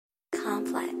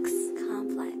complex.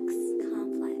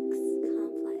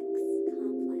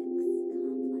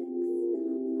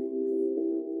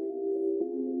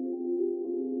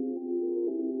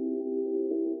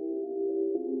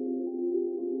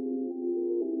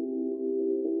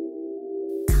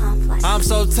 I'm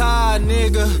so tired,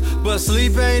 nigga, but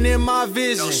sleep ain't in my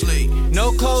vision. No sleep.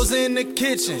 No clothes in the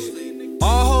kitchen,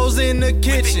 all hoes in the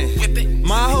kitchen.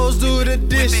 My hoes do the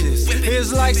dishes.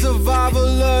 It's like survival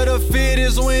of the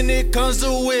fittest when it comes to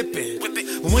whipping.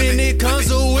 When it comes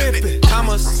to whipping.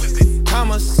 Commas.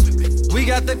 We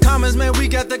got the commas, man, we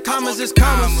got the commas, it's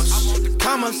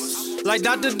commas. Like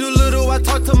Dr. Doolittle, I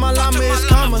talk to my llama, it's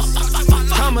commas.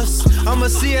 I'm a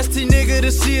CST nigga,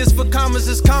 the C is for commas,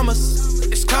 it's commas.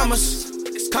 It's commas,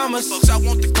 Folks, I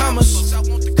want the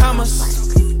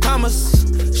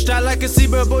commas. Strike like a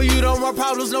seabird, boy, you don't want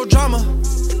problems, no drama.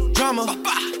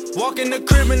 Walk in the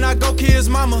crib and I go kill his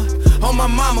mama, on my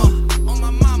mama.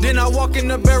 Then I walk in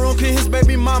the bedroom, kill his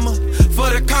baby mama. For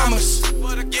the commas,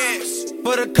 for the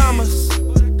commas,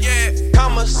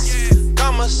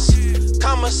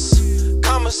 commas.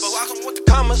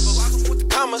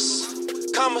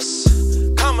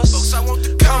 Folks, I want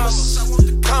the commas.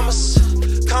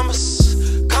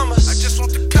 I just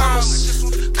want the commas.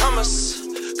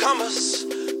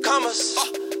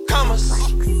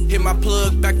 Hit my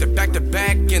plug back to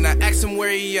back, and I asked him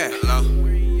where he at. Hello?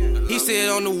 He said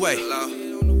on the way.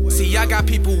 Hello? See, I got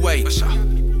people wait.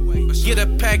 Get a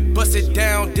pack, bust it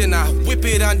down, then I whip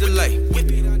it on delay.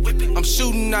 I'm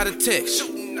shooting out a text.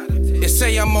 It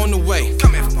say I'm on the way.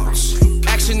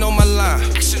 Action on my line.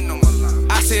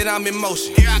 I said I'm in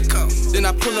motion. Here I come. Then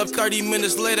I pull up 30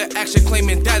 minutes later, action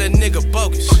claiming that a nigga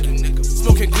bogus.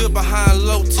 Smoking good behind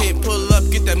low tent, pull up,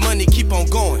 get that money, keep on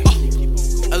going.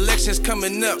 Elections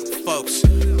coming up, folks,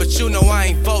 but you know I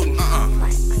ain't voting.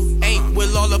 Ain't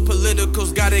with all the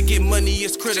politicals, gotta get money,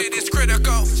 it's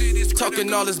critical.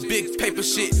 Talking all this big paper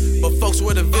shit, but folks,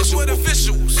 where the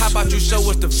visuals? How about you show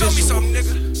us the visual?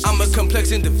 I'm a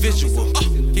complex individual.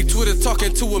 He Twitter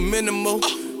talking to a minimal.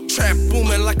 Trap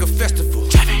booming like a festival.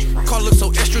 Car look so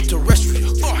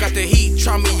extraterrestrial. Got the heat,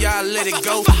 try me, I let it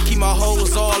go. Keep my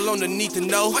hoes all underneath the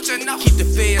know. Keep the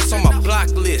feds on my block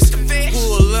list.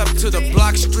 Pull up to the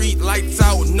block, street lights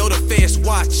out, know the feds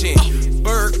watching.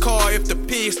 Bird car if the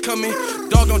pig's coming.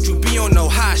 Dog, don't you be on no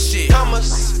high shit.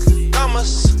 Commas.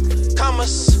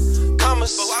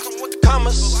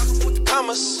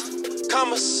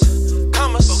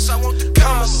 Folks, I want the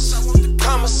commas.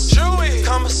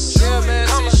 Yeah, man,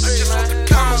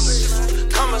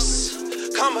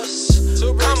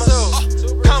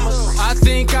 I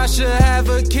think I should have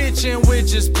a kitchen with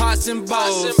just pots and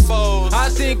bowls. I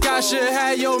think I should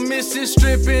have your missus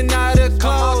stripping out of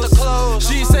clothes.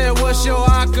 She said, what's your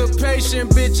occupation?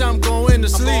 Bitch, I'm going to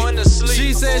sleep.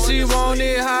 She said she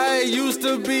wanted how it used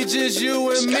to be, just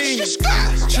you and me.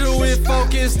 True, it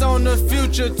focused on the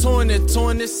future,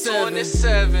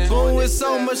 2027. Boom, with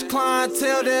so much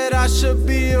clientele that I should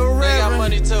be a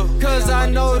reverend. Cause I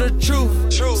know the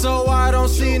truth, so I don't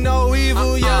see no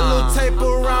evil. Yellow tape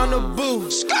around the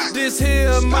booth. This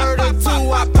here murder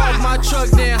too. I park my truck,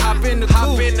 then hop in the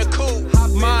coupe.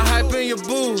 My hype in your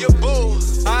boo.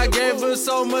 I gave her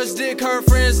so much dick, her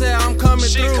friends said I'm coming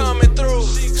through.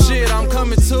 Shit, I'm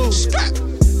coming too.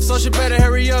 So she better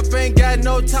hurry up, ain't got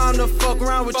no time to fuck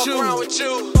around with you.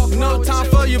 No time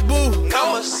for your boo.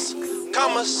 Commas.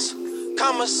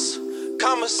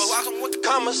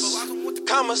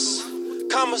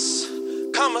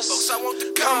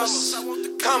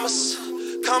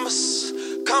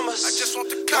 I just want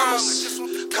the commas.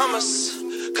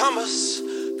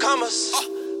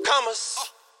 Commas.